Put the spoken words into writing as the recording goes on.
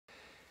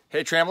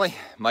Hey, Tramley,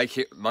 Mike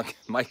here, Monk.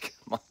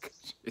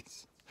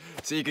 Jeez.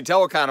 So you can tell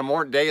what kind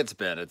of day it's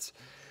been. It's,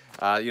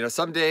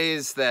 some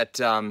days that,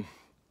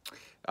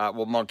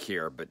 well, Monk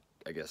here, but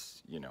I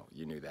guess, you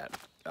knew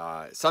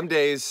that. Some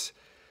days,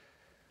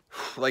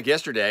 like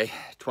yesterday,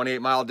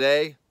 28-mile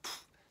day,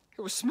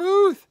 it was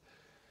smooth.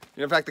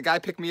 In fact, the guy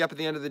picked me up at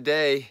the end of the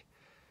day,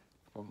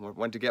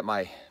 went to get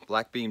my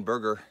black bean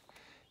burger,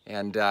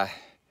 and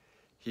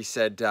he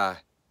said,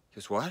 he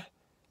goes, what?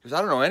 He goes,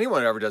 I don't know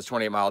anyone who ever does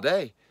 28-mile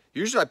day.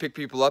 Usually I pick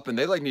people up and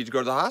they need to go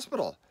to the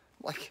hospital.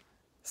 I'm like,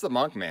 it's the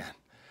Monk, man.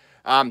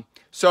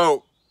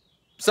 So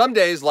some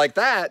days like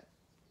that,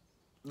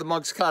 the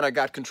Monk's kind of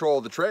got control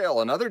of the trail,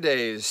 and other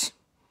days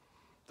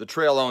the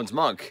trail owns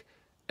Monk,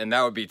 and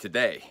that would be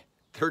today.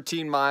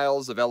 13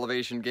 miles of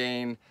elevation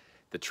gain.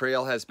 The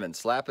trail has been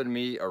slapping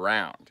me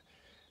around,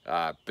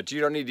 but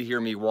you don't need to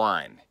hear me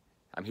whine.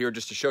 I'm here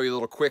just to show you a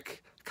little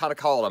quick, kind of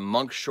call it a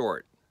Monk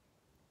short.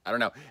 I don't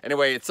know.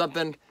 Anyway,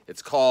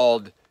 it's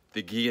called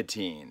the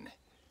Guillotine.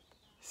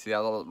 See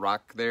that little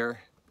rock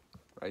there?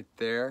 Right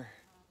there.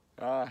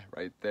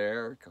 Right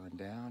there, going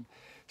down.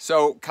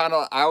 So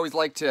I always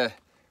like to,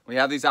 when we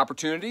have these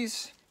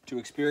opportunities to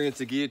experience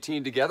the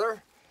Guillotine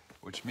together,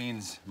 which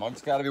means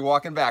Monk's got to be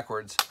walking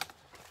backwards.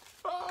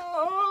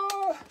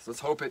 So let's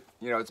hope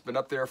it's been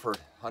up there for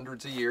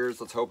hundreds of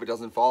years. Let's hope it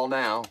doesn't fall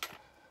now.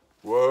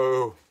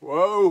 Whoa,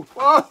 whoa,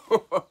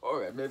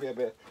 whoa. Maybe I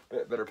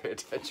better pay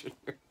attention.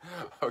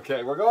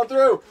 Okay, we're going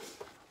through.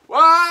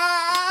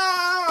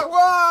 Whoa,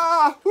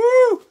 whoa,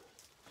 woo.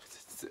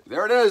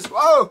 There it is.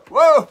 Whoa,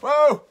 whoa,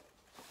 whoa.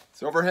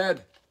 It's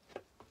overhead.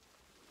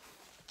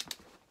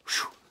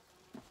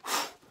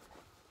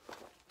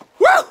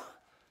 Woo!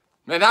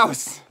 Man, that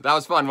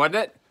was fun, wasn't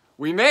it?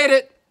 We made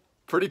it.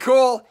 Pretty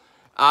cool.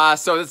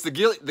 So it's the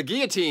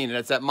Guillotine, and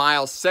it's at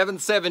mile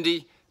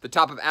 770, the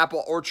top of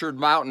Apple Orchard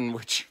Mountain,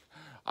 which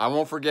I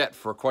won't forget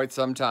for quite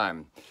some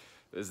time.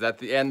 Is at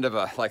the end of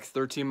like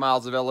 13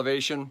 miles of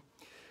elevation,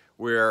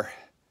 where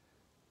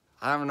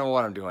I don't know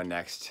what I'm doing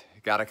next.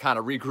 Got to kind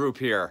of regroup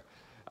here,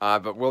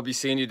 but we'll be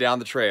seeing you down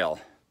the trail.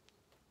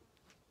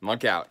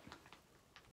 Monk out.